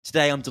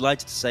Today, I'm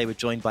delighted to say we're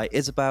joined by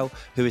Isabel,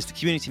 who is the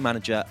community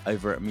manager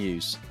over at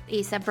Mews.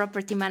 Is a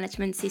property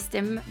management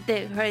system.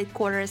 The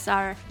headquarters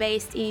are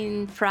based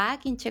in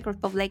Prague, in Czech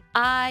Republic.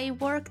 I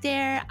work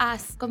there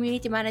as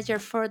community manager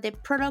for the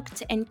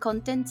product and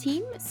content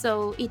team.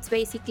 So it's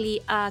basically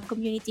a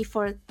community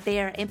for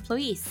their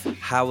employees.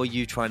 How are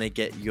you trying to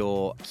get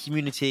your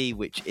community,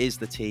 which is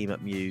the team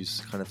at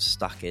Mews, kind of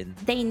stuck in?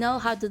 They know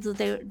how to do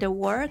their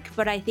work,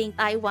 but I think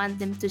I want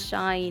them to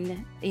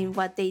shine in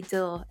what they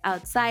do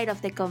outside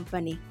of the company.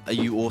 Are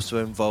you also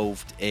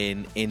involved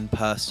in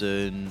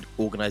in-person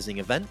organizing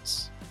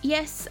events?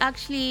 Yes,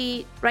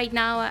 actually, right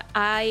now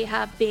I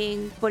have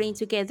been putting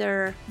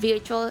together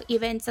virtual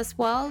events as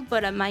well,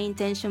 but my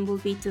intention will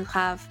be to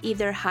have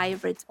either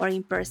hybrid or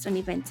in-person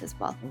events as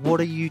well. What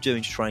are you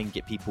doing to try and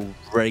get people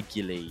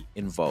regularly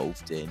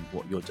involved in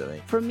what you're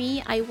doing? For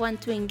me, I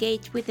want to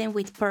engage with them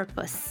with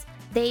purpose.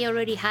 They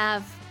already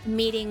have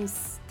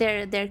meetings.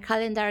 Their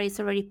calendar is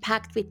already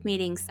packed with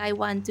meetings. I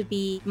want to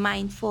be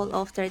mindful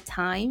of their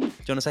time. Do you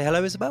want to say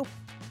hello, Isabel?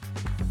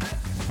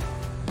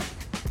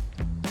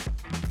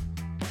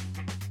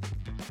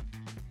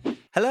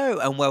 Hello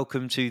and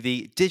welcome to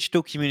the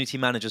Digital Community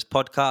Managers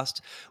podcast,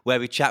 where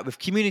we chat with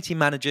community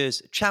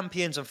managers,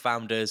 champions and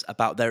founders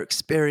about their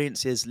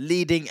experiences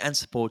leading and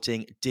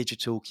supporting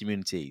digital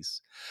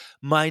communities.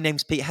 My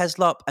name's Pete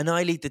Heslop and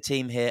I lead the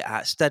team here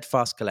at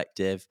Steadfast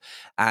Collective,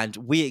 and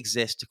we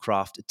exist to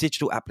craft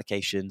digital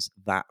applications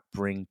that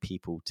bring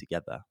people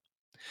together.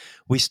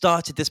 We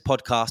started this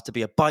podcast to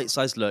be a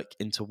bite-sized look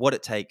into what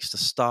it takes to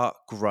start,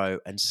 grow,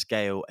 and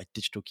scale a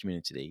digital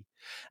community.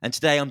 And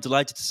today I'm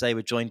delighted to say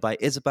we're joined by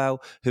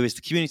Isabel, who is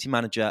the community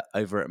manager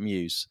over at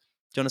Mews.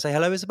 Do you want to say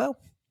hello, Isabel?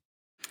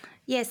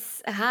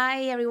 Yes.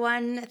 Hi,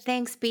 everyone.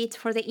 Thanks, Pete,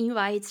 for the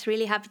invite.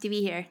 Really happy to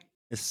be here.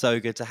 It's so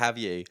good to have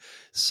you.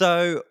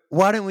 So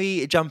why don't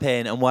we jump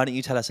in and why don't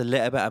you tell us a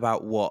little bit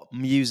about what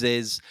Mews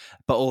is,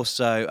 but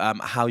also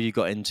how you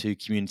got into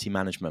community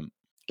management?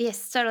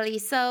 Yes, totally.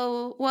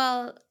 So,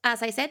 well,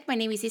 as I said, my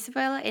name is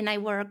Isabel and I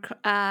work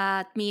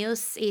at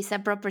Mews. It's a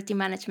property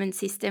management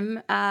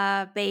system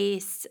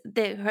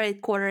the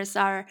headquarters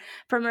are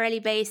primarily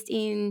based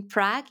in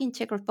Prague, in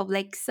Czech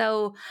Republic.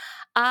 So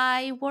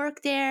I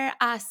work there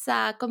as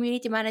a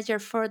community manager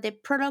for the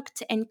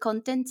product and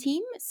content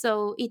team.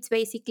 So it's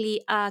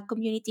basically a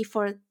community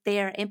for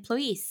their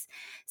employees.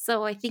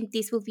 So I think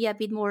this will be a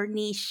bit more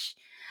niche,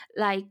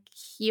 like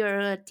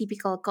your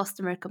typical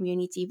customer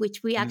community,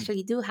 which we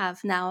actually do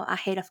have now a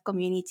head of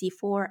community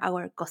for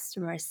our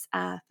customers.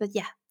 But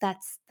yeah,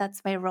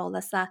 that's my role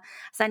as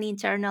an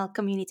internal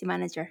community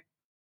manager.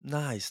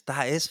 Nice.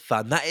 That is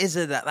fun. That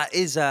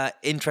is a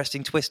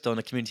interesting twist on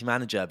a community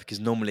manager, because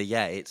normally,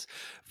 yeah, it's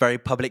very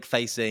public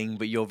facing,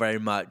 but you're very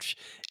much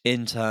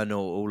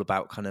internal, all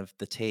about kind of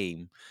the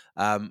team.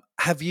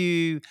 Have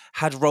you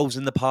had roles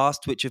in the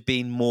past which have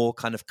been more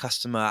kind of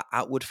customer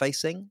outward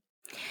facing?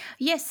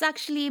 Yes,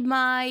 actually,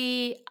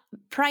 my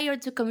prior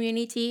to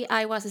community,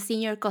 I was a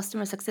senior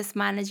customer success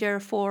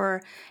manager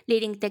for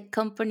leading tech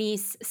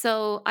companies.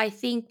 So I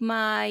think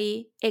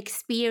my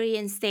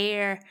experience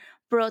there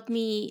brought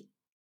me,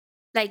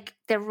 like,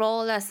 the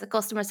role as a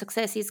customer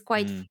success is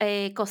quite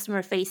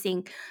customer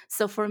facing.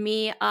 So for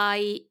me,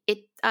 I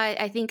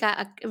think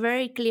a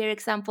very clear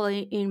example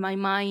in my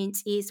mind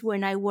is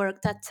when I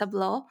worked at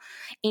Tableau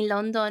in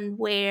London,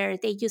 where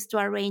they used to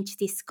arrange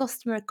these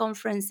customer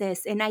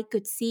conferences, and I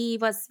could see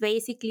it was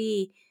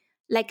basically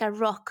like a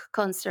rock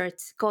concert,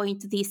 going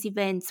to these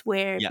events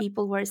where Yeah.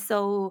 people were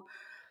so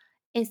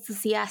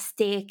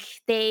enthusiastic.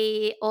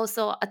 They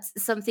also,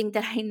 something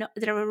that I know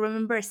that I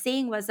remember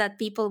seeing was that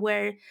people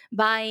were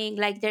buying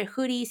like their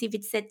hoodies if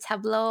it said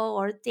Tableau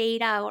or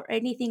data or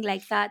anything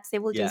like that. They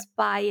will Yeah. just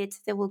buy it.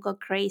 They will go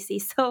crazy.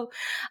 So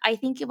I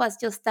think it was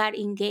just that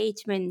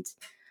engagement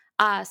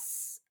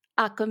as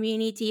a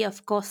community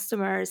of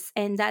customers,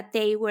 and that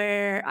they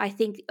were, I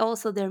think,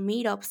 also their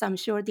meetups. I'm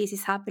sure this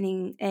is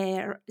happening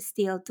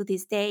still to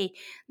this day,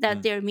 that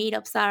Mm. their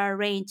meetups are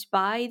arranged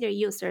by their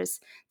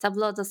users.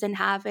 Tableau doesn't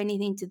have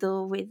anything to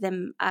do with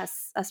them,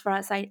 as far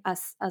as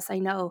I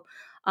know.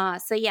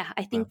 So yeah,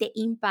 I think Wow. the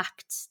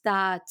impact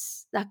that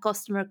the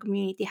customer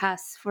community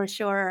has, for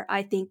sure.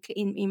 I think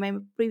in my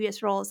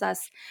previous roles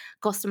as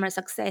customer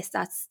success,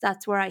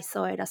 that's where I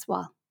saw it as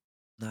well.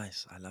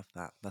 Nice. I love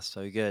that. That's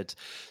so good.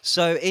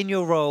 So, in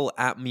your role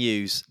at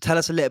Muse, tell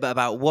us a little bit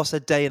about what's a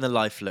day in the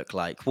life look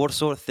like? What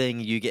sort of thing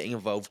are you getting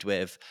involved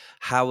with?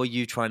 How are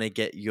you trying to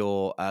get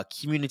your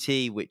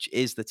community, which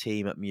is the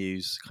team at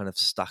Muse, kind of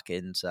stuck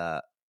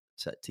into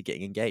to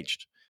getting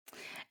engaged?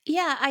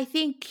 Yeah, I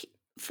think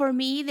for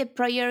me, the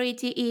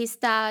priority is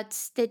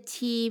that the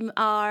team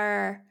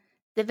are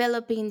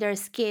developing their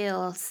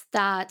skills.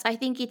 That I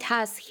think it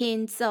has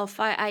hints of,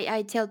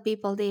 I tell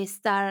people this,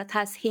 that it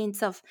has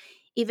hints of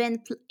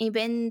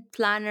event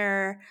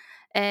planner,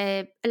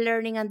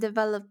 learning and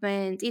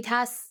development. It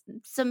has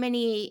so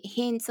many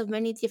hints of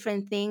many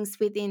different things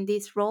within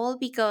this role,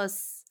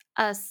 because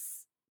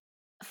as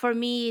for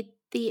me,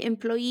 the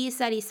employee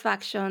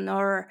satisfaction,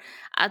 or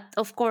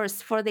of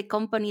course for the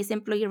company's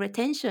employee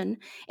retention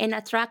and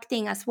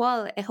attracting as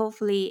well,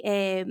 hopefully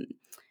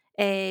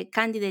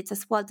candidates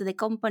as well to the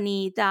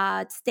company,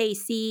 that they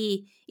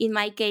see, in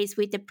my case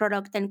with the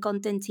product and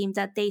content team,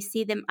 that they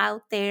see them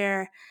out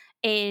there,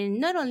 and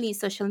not only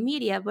social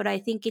media, but I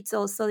think it's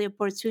also the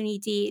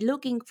opportunity,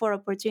 looking for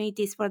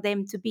opportunities for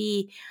them to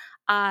be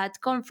at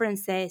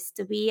conferences,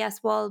 to be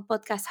as well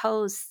podcast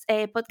hosts,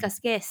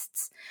 podcast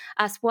guests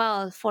as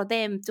well, for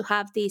them to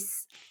have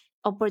these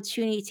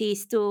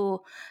opportunities to,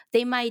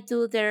 they might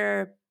do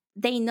their,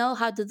 they know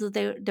how to do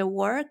their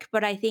work,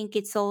 but I think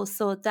it's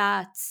also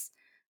that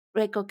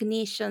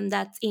recognition,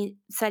 that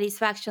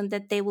satisfaction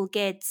that they will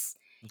get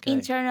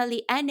Okay.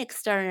 internally and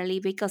externally,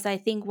 because I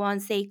think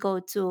once they go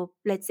to,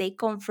 let's say,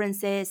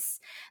 conferences,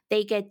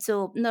 they get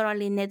to not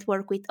only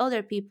network with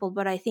other people,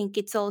 but I think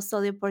it's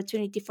also the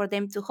opportunity for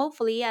them to,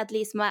 hopefully, at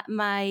least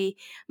my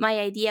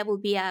idea will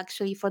be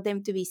actually for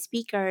them to be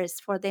speakers,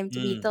 for them to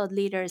be Mm. thought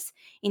leaders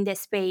in the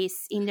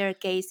space, in their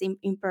case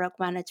in product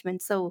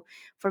management. So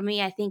for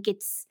me, I think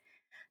it's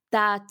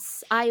that,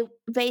 I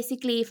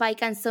basically, if I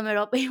can sum it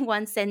up in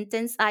one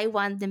sentence, I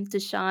want them to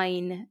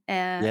shine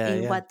Yeah,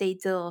 in yeah. what they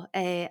do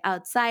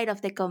outside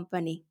of the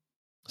company.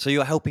 So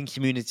you're helping your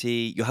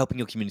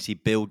community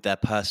build their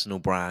personal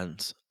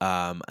brand,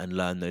 and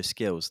learn those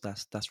skills.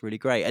 That's really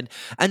great.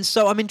 And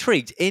so I'm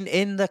intrigued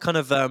in the kind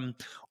of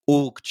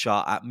org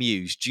chart at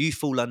Muse. Do you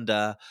fall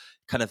under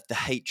kind of the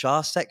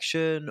HR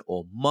section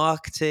or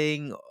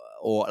marketing,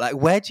 or like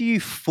where do you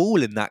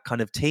fall in that kind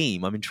of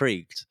team? I'm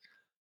intrigued.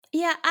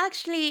 Yeah,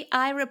 actually,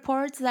 I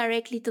report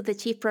directly to the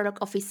chief product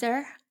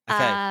officer.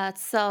 Okay.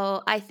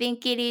 So I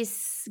think it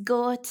is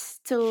good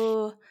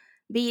to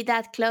be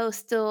that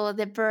close to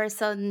the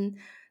person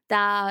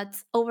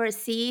that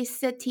oversees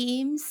the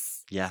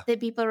teams, Yeah. the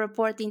people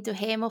reporting to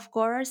him, of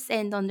course,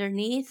 and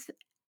underneath.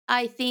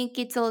 I think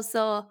it's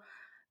also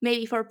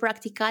maybe for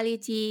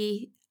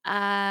practicality.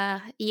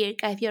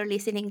 If you're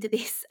listening to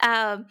this,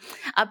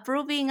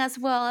 approving as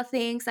well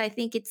things. I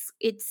think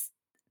it's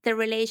the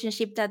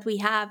relationship that we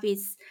have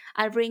is,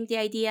 I bring the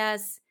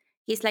ideas.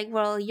 He's like,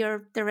 well,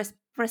 you're the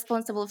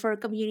responsible for a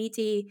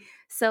community,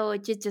 so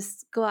you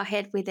just go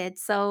ahead with it.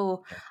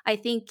 So Okay. I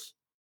think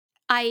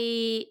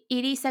I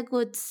it is a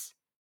good,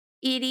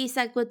 it is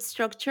a good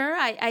structure.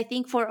 I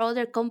think for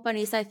other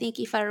companies, I think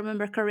if I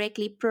remember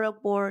correctly,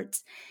 product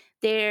boards,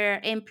 their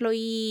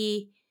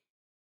employee,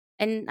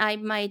 and I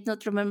might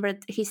not remember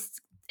his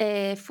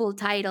full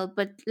title,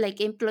 but like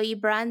employee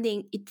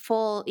branding, it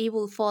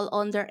will fall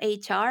under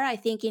HR. I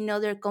think in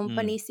other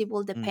Mm, companies it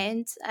will mm,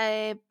 depend.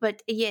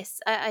 But yes,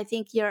 I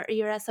think your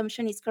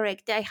assumption is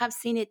correct. I have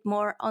seen it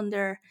more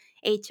under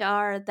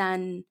HR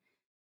than,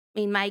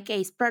 in my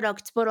case,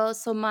 products, but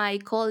also my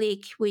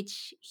colleague,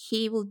 which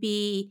he will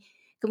be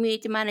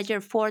community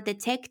manager for the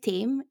tech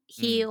team.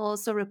 He mm.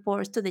 also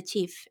reports to the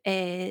chief,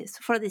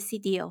 for the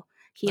CTO.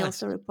 He Nice.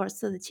 also reports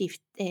to the chief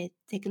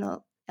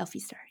technical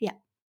officer. Yeah.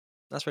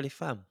 That's really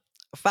fun.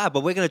 Fab.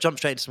 Well, we're going to jump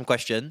straight into some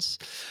questions.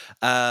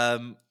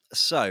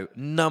 So,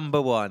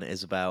 number one,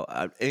 Isabel,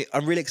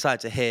 I'm really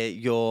excited to hear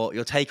your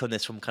take on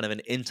this from kind of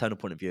an internal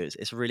point of view.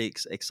 It's a really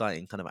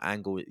exciting kind of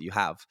angle that you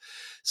have.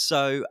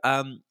 So,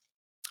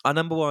 our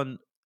number one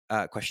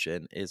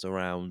question is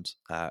around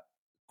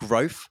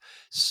growth.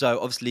 So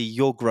obviously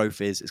your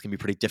growth is going to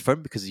be pretty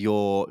different because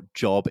your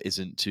job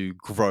isn't to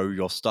grow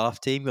your staff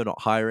team. You're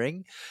not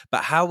hiring.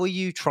 But how are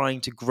you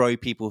trying to grow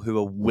people who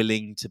are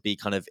willing to be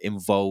kind of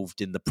involved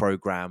in the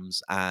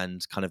programs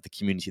and kind of the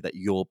community that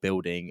you're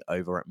building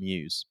over at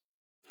Muse?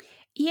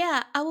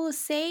 Yeah, I will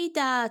say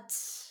that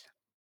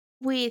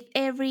with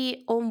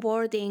every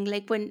onboarding,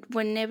 like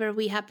whenever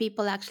we have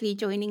people actually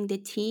joining the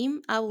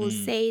team, I will Mm,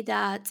 say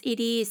that it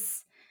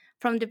is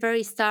from the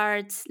very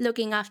start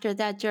looking after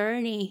that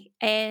journey,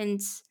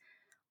 and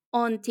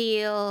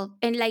until,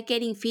 and like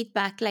getting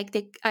feedback, like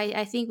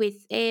I think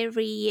with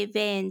every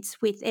event,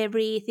 with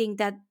everything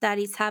that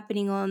is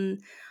happening on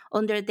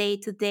their day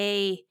to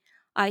day,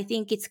 I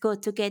think it's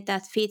good to get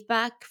that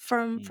feedback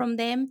mm, from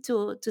them,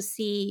 to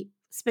see,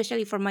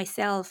 especially for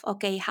myself,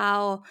 okay,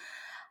 how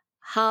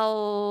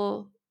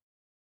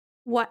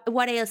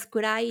what else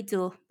could I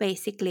do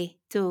basically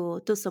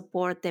to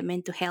support them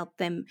and to help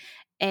them,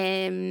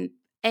 um,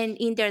 and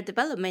in their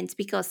developments,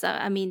 because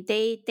I mean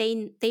they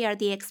are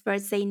the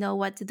experts. They know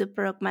what to do,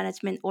 product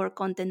management or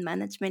content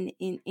management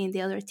in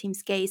the other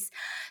team's case.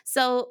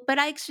 So, but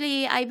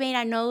actually, I made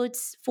a note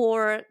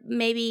for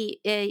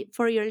maybe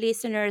for your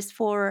listeners,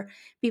 for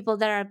people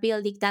that are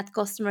building that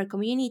customer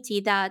community,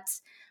 that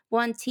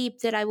one tip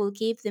that I will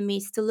give them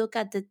is to look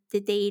at the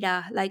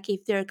data, like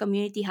if their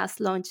community has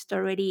launched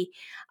already,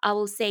 I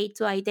will say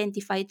to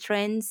identify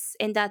trends.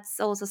 And that's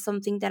also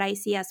something that I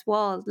see as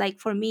well. Like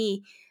for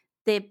me,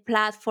 the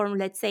platform,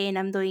 let's say, and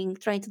I'm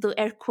trying to do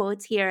air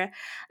quotes here,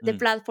 the mm,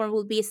 platform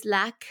will be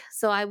Slack.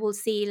 So I will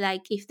see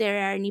like if there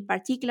are any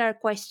particular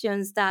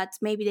questions that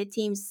maybe the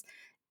teams,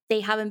 they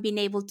haven't been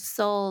able to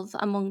solve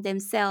among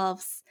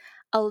themselves.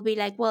 I'll be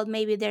like, well,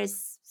 maybe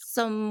there's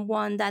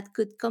someone that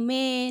could come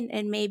in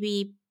and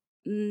maybe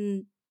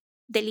mm,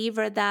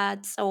 deliver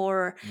that,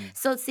 or Mm.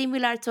 so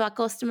similar to a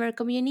customer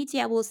community.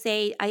 I will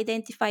say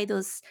identify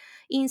those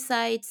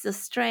insights, the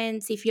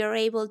strengths. If you're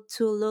able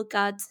to look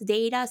at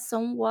data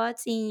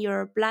somewhat in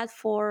your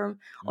platform,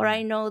 or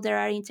I Mm. know there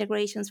are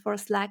integrations for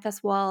Slack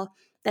as well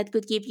that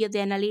could give you the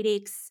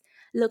analytics,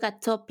 look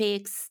at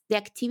topics, the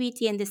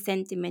activity, and the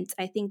sentiment.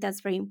 I think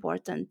that's very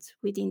important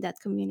within that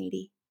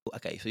community.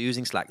 Okay, so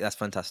using Slack, that's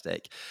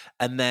fantastic.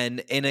 And then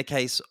in a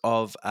case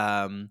of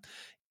kind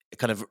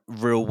of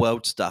real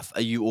world stuff,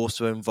 are you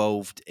also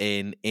involved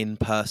in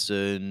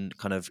person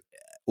kind of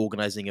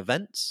organizing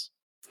events?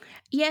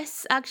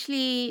 Yes,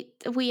 actually,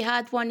 we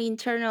had one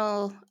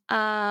internal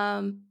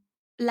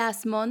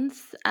last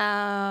month,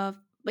 and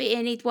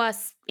it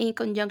was in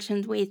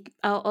conjunction with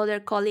other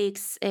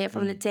colleagues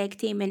from the Mm. tech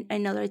team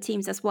and other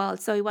teams as well.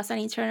 So it was an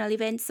internal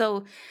event.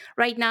 So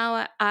right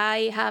now,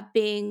 I have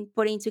been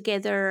putting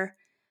together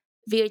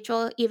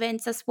virtual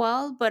events as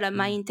well, but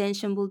my Mm.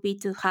 intention will be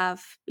to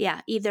have,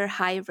 yeah, either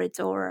hybrid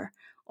or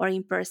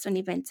in person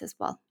events as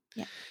well.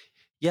 Yeah.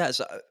 Yeah,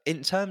 so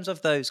in terms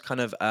of those kind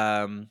of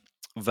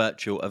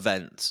virtual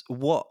events,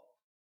 what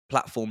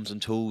platforms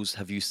and tools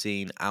have you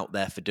seen out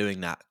there for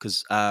doing that?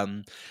 Because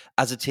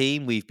as a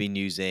team, we've been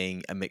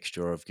using a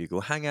mixture of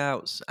Google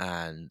Hangouts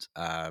and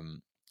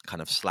kind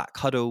of Slack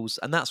huddles,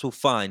 and that's all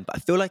fine. But I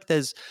feel like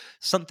there's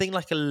something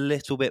like a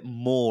little bit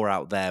more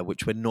out there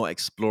which we're not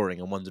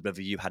exploring. I wondered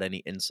whether you had any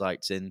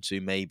insights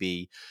into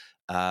maybe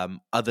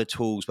other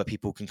tools where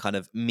people can kind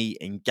of meet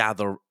and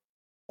gather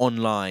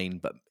online,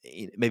 but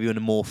maybe in a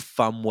more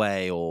fun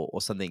way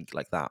or something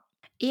like that.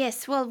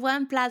 Yes, well,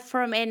 one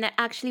platform, and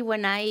actually,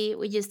 when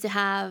we used to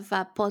have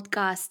a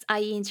podcast,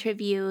 I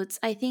interviewed,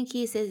 I think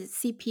he's a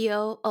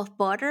CPO of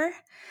Butter.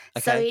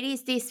 So Okay. it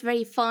is this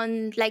very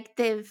fun, like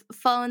the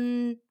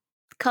fun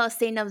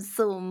cousin of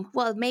Zoom.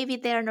 Well, maybe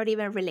they're not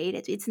even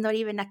related. It's not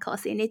even a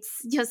cousin.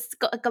 It's just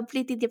a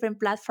completely different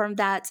platform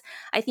that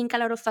I think a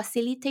lot of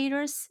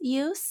facilitators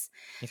use.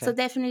 So Okay.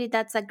 definitely,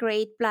 that's a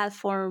great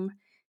platform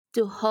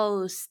to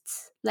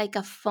host like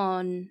a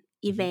fun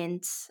Hmm.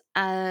 event.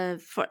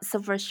 So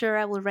for sure,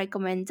 I would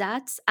recommend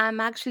that. I'm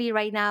actually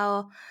right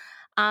now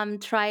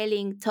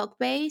trialing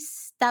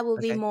Talkbase. That will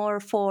be Okay. more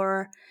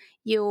for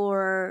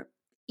your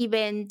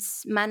event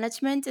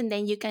management, and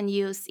then you can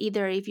use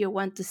either if you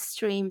want to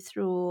stream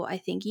through, I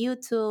think,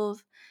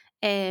 YouTube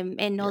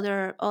and Yeah.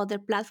 other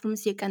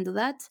platforms. You can do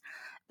that.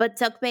 But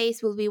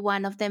Talkbase will be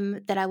one of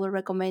them that I would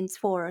recommend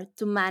for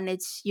to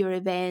manage your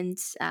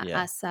events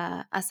Yeah. as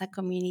a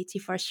community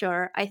for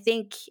sure. I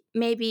think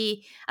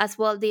maybe as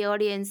well the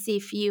audience,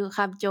 if you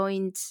have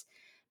joined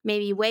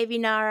maybe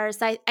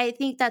webinars. I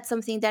think that's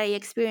something that I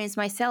experience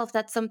myself,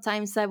 that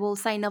sometimes I will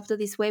sign up to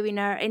this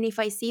webinar, and if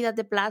I see that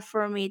the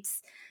platform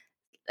it's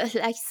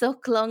like so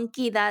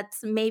clunky that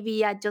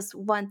maybe I just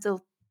want to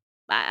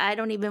I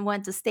don't even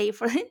want to stay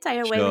for the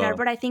entire webinar. Sure.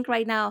 But I think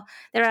right now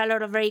there are a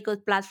lot of very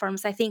good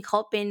platforms. I think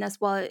Hopin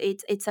as well.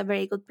 It's a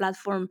very good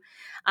platform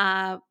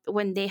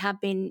when they have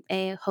been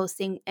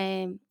hosting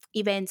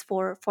events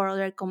for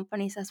other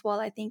companies as well.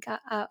 I think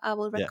I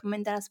will Yeah.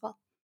 recommend that as well.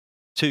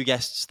 Two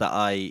guests that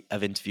I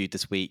have interviewed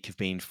this week have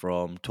been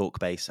from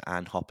Talkbase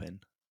and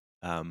Hopin.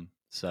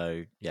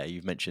 So yeah,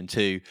 you've mentioned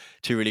two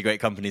really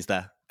great companies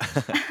there.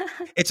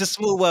 It's a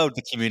small world,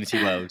 the community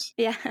world.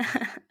 Yeah.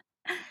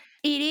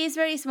 It is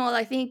very small.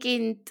 I think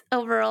in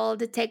overall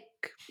the tech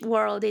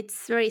world,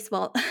 it's very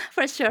small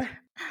for sure.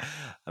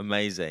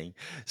 Amazing.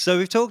 So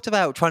we've talked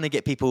about trying to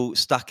get people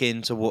stuck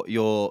into what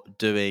you're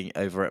doing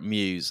over at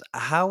Mews.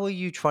 How are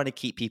you trying to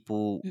keep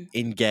people Mm,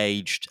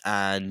 engaged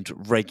and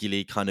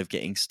regularly kind of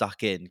getting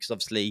stuck in? Because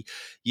obviously,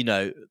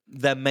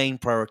 their main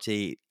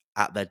priority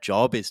at their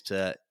job is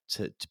to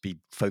be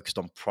focused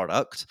on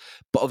product,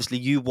 but obviously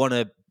you want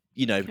to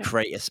sure.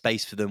 create a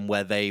space for them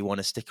where they want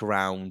to stick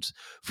around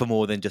for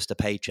more than just a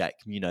paycheck.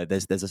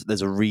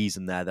 There's a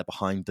reason there. They're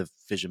behind the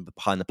vision, but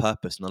behind the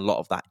purpose, and a lot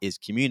of that is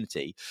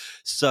community.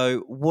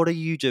 So, what are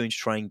you doing to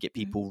try and get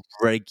Mm. people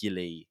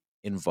regularly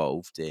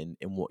involved in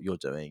what you're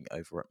doing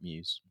over at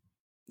Muse?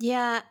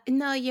 Yeah,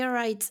 no, you're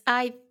right.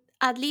 I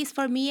At least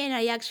for me, and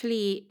I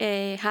actually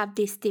have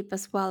this tip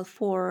as well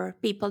for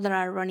people that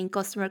are running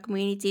customer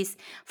communities.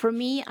 For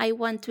me, I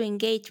want to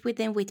engage with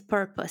them with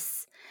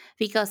purpose,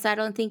 because I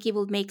don't think it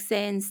would make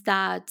sense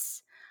that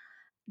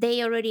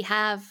they already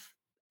have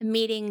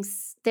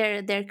meetings,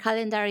 their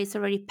calendar is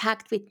already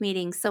packed with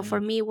meetings. So for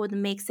Mm. me it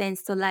wouldn't make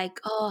sense to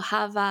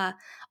have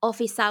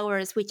office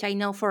hours, which I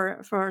know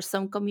for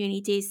some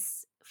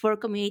communities, for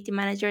community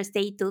managers,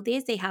 they do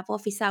this, they have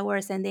office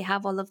hours and they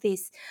have all of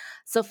this.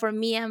 So for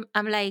me, I'm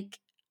like,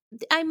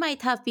 I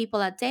might have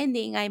people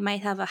attending, I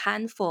might have a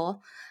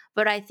handful,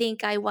 but I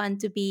think I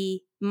want to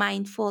be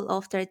mindful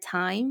of their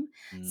time.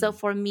 So Mm.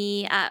 for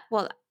me,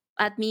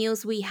 at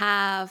Muse we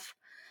have,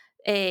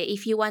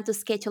 if you want to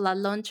schedule a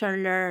lunch or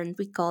learn,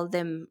 we call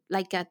them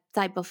like a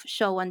type of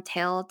show and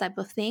tell type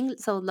of thing.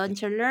 So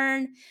lunch or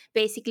learn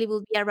basically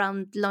will be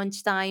around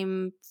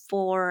lunchtime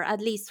for at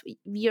least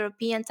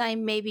European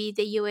time. Maybe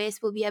the US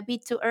will be a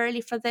bit too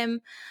early for them.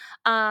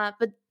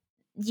 But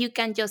you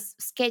can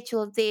just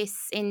schedule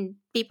this in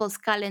people's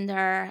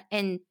calendar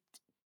and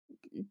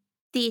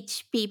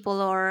teach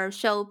people or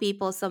show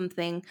people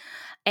something.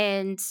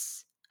 And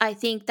I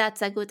think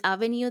that's a good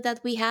avenue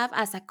that we have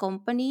as a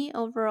company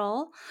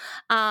overall.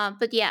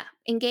 But yeah,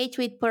 engage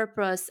with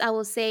purpose. I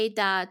will say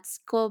that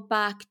go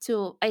back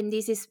to, and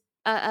this is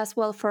as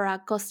well for a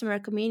customer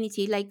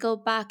community, like go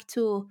back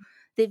to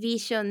the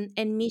vision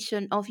and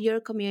mission of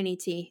your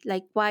community.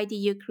 Like, why did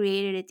you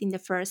create it in the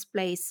first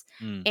place?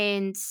 Mm,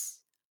 And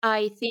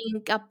I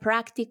think a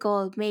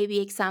practical maybe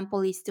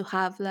example is to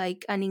have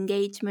like an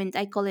engagement.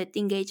 I call it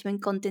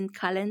engagement content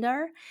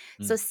calendar.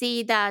 mm, So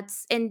see that,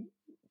 and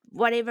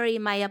whatever it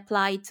might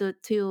apply to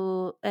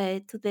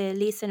the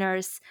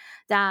listeners,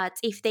 that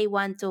if they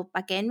want to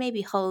again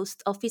maybe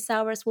host office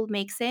hours will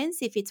make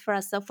sense. If it's for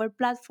a software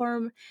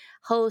platform,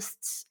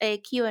 host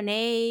Q and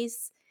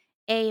A's,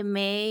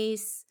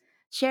 AMAs,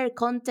 share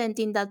content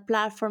in that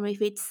platform.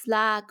 If it's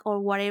Slack or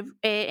whatever,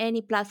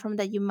 any platform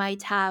that you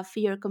might have for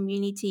your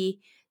community,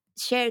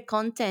 share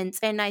content.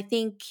 And I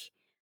think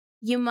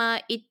you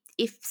might it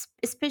if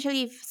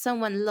especially if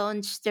someone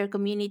launched their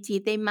community,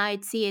 they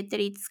might see it that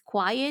it's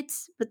quiet,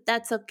 but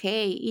that's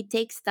okay. It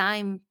takes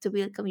time to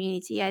build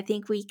community. I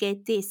think we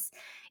get this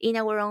in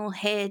our own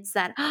heads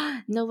that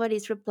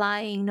nobody's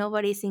replying,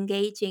 nobody's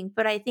engaging,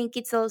 but I think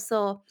it's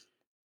also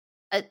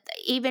uh,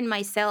 even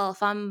myself,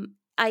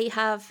 I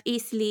have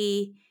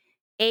easily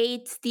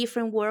 8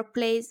 different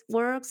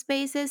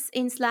workspaces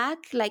in Slack.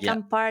 Like, yeah.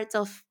 I'm part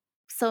of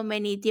so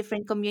many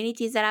different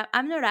communities that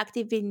I'm not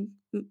active in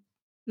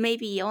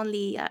maybe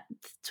only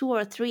 2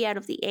 or 3 out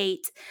of the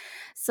 8.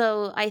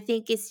 So I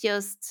think it's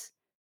just,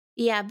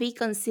 yeah, be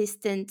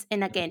consistent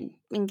and again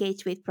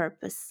engage with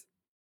purpose.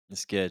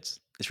 It's good.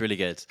 It's really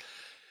good.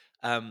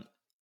 Um,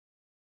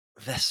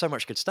 there's so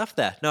much good stuff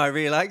there. No, I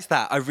really liked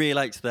that. I really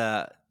liked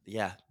the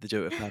yeah, the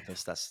do it with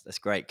purpose. That's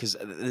great because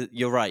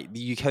you're right.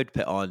 You could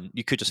put on,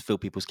 you could just fill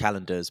people's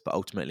calendars, but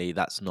ultimately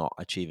that's not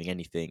achieving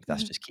anything.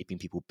 That's Mhm. just keeping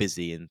people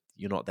busy, and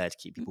you're not there to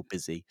keep people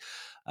busy.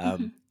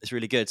 Mhm. It's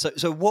really good.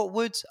 So what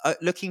would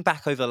looking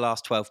back over the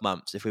last 12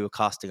 months, if we were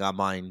casting our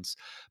minds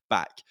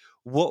back,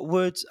 what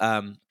would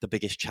the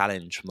biggest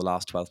challenge from the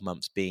last 12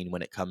 months been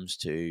when it comes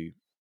to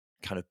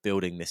kind of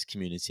building this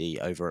community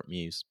over at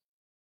Muse?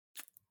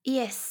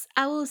 Yes,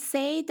 I will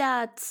say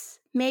that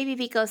maybe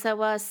because I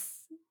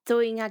was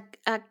doing a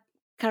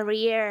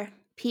career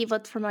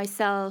pivot for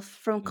myself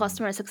from Mm,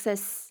 customer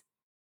success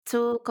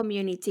to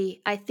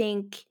community, I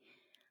think.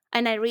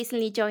 And I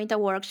recently joined a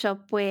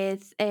workshop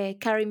with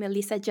Carrie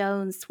Melissa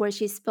Jones where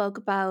she spoke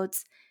about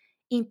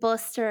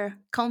imposter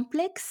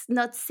complex,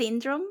 not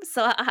syndrome.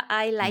 So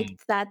I mm,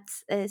 liked that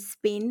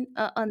spin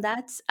on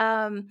that,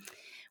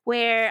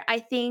 where I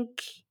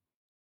think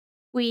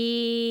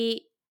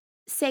we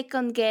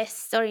second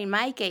guessed, or in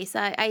my case,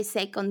 I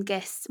second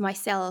guessed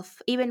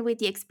myself, even with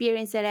the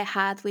experience that I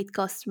had with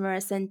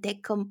customers and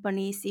tech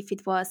companies. If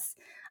it was,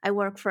 I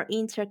work for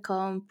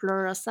Intercom,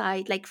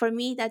 Pluralsight, like for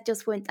me, that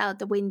just went out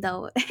the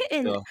window.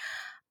 And sure.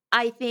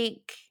 I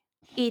think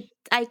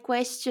I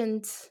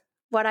questioned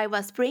what I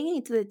was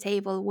bringing to the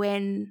table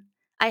when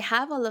I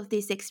have all of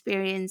this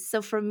experience.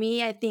 So for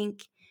me, I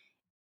think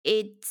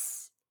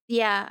it's,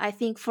 yeah, I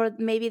think for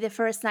maybe the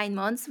first 9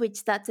 months,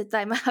 which that's the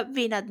time I have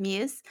been at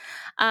Muse,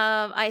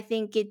 I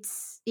think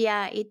it's,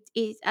 yeah, it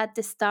is at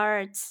the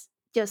start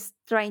just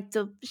trying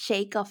to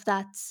shake off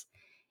that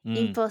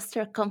Mm,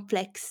 imposter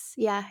complex.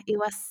 Yeah, it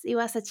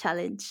was a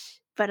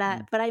challenge,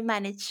 mm. but I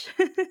managed.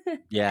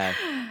 Yeah.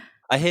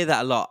 I hear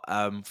that a lot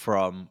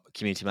from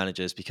community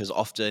managers because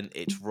often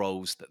it's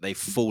roles that they've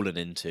fallen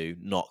into,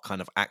 not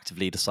kind of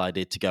actively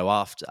decided to go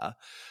after.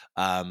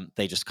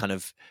 They just kind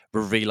of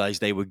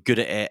realized they were good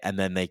at it, and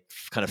then they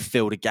kind of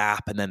filled a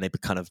gap, and then they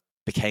kind of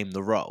became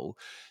the role.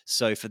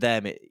 So for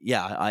them,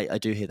 yeah, I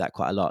do hear that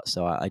quite a lot.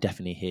 So I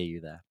definitely hear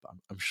you there. But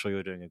I'm sure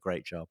you're doing a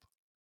great job.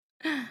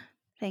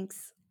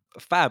 Thanks.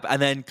 Fab.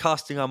 And then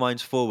casting our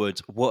minds forward,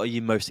 what are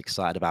you most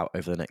excited about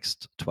over the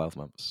next 12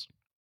 months?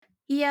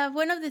 Yeah,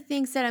 one of the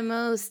things that I'm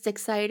most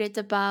excited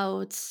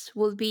about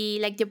will be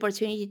like the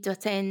opportunity to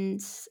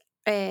attend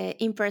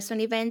in-person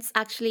events.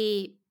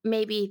 Actually,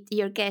 maybe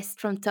your guest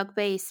from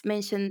Talkbase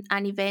mentioned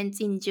an event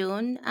in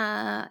June.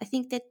 I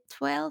think the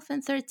 12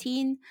 and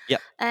 13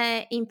 Yep.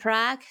 in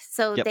Prague.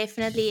 So Yep.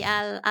 definitely,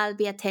 I'll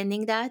be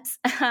attending that.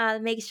 I'll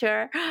make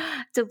sure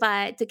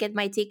to get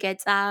my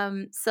tickets.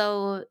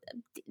 So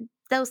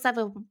those type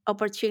of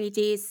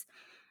opportunities,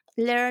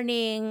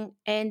 learning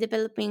and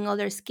developing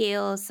other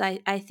skills,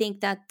 I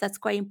think that that's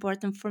quite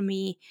important for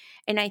me.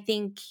 And I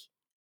think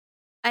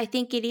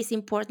it is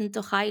important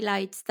to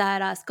highlight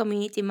that as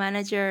community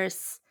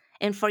managers,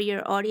 and for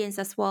your audience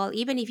as well,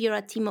 even if you're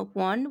a team of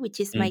one, which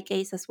is Mm, my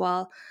case as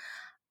well,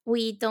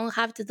 we don't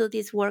have to do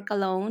this work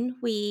alone.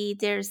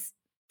 There's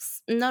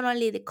not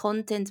only the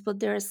content, but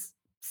there's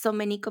so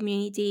many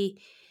communities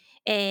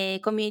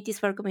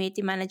for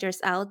community managers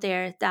out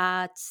there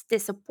that the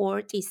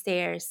support is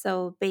there.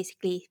 So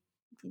basically,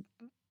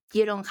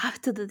 you don't have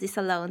to do this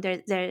alone.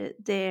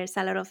 There's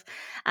a lot of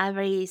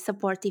very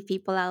supportive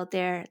people out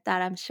there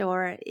that I'm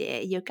sure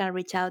you can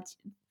reach out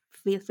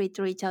feel free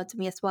to reach out to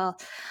me as well.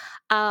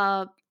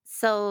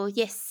 So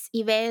yes,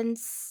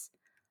 events.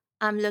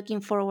 I'm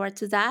looking forward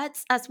to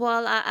that as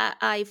well.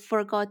 I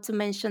forgot to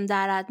mention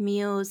that at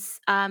Mews,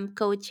 I'm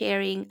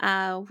co-chairing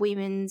a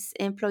women's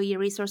employee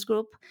resource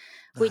group,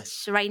 Nice.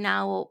 which right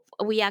now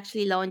we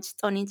actually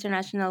launched on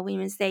International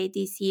Women's Day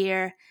this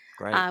year.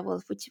 Great.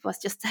 Well, which was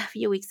just a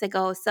few weeks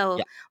ago. So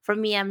Yeah. for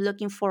me, I'm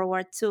looking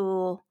forward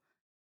to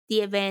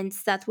the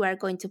events that we are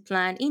going to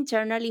plan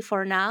internally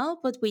for now,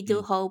 but we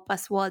do Mm. hope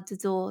as well to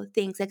do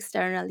things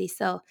externally.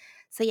 So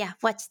yeah,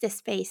 watch the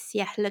space.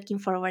 Yeah, looking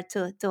forward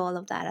to all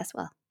of that as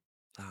well.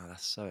 Oh,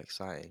 that's so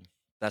exciting.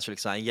 That's really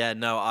exciting. Yeah,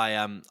 no, I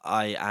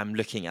am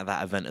looking at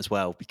that event as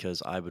well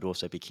because I would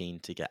also be keen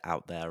to get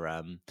out there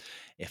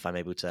if I'm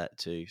able to.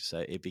 So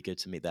it'd be good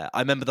to meet there. I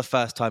remember the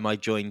first time I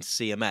joined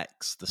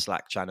CMX, the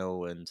Slack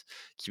channel and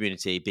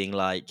community, being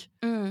like,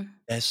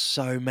 Mm. there's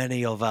so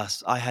many of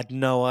us. I had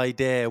no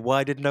idea.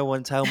 Why did no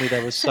one tell me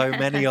there was so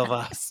many of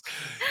us?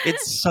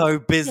 It's so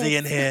busy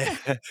in Yes. here.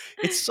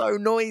 It's so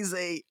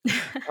noisy.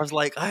 I was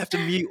like, I have to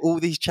mute all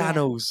these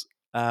Yeah. channels.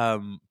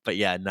 But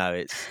yeah, no,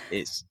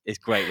 it's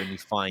great when you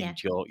Yeah.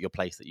 find your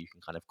place that you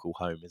can kind of call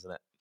home, isn't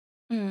it?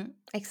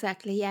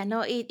 Exactly. Yeah.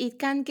 No, it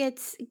can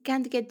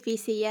get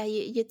busy. Yeah.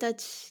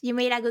 You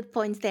made a good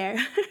point there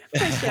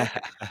for sure.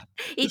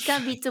 It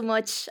can be too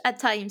much at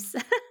times.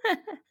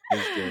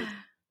 It's good.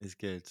 It's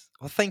good.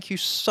 Well, thank you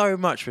so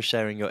much for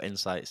sharing your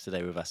insights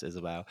today with us,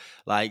 Isabel.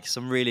 Like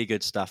some really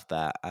good stuff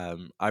there.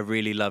 I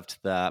really loved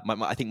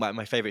I think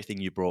my favorite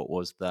thing you brought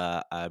was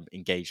the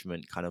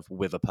engagement kind of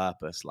with a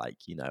purpose. Like,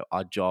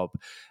 our job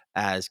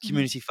as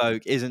Mhm, community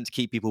folk isn't to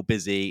keep people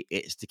busy,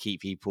 it's to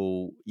keep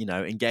people,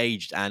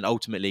 engaged. And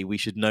ultimately, we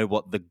should know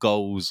what the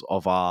goals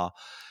of our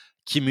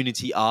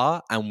community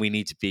are, and we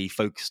need to be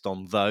focused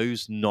on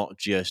those, not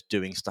just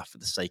doing stuff for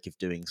the sake of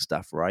doing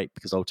stuff, right?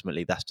 Because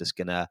ultimately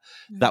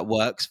mhm, that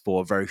works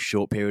for a very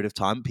short period of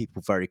time.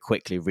 People very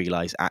quickly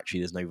realize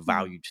actually there's no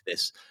mhm, value to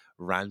this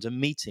random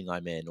meeting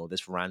I'm in, or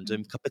this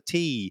random mhm, cup of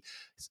tea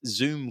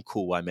Zoom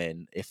call I'm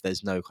in, if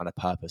there's no kind of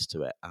purpose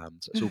to it.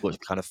 So it's all got to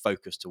mhm, kind of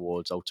focus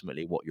towards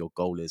ultimately what your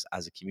goal is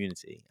as a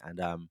community, and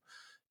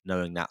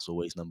knowing that's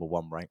always number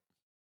one, right?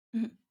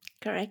 mhm.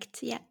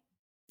 Correct. Yeah,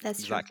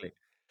 that's true. Exactly.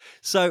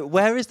 So,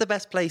 where is the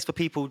best place for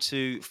people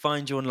to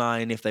find you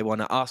online if they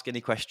want to ask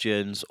any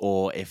questions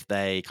or if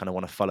they kind of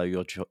want to follow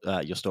your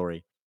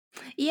story?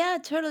 Yeah,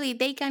 totally.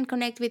 They can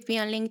connect with me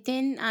on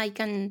LinkedIn.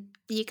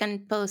 You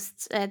can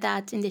post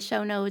that in the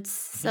show notes.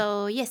 Mhm.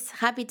 So yes,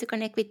 happy to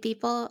connect with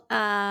people.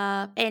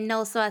 And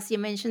also, as you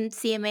mentioned,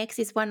 CMX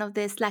is one of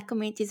the Slack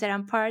communities that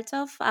I'm part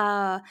of.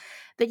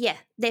 But yeah,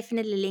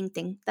 definitely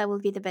LinkedIn. That will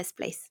be the best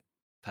place.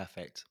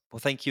 Perfect. Well,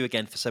 thank you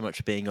again for so much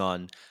for being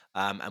on,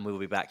 and we will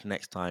be back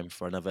next time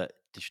for another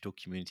Digital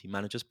Community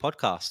Managers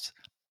podcast.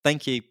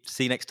 Thank you.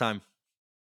 See you next time.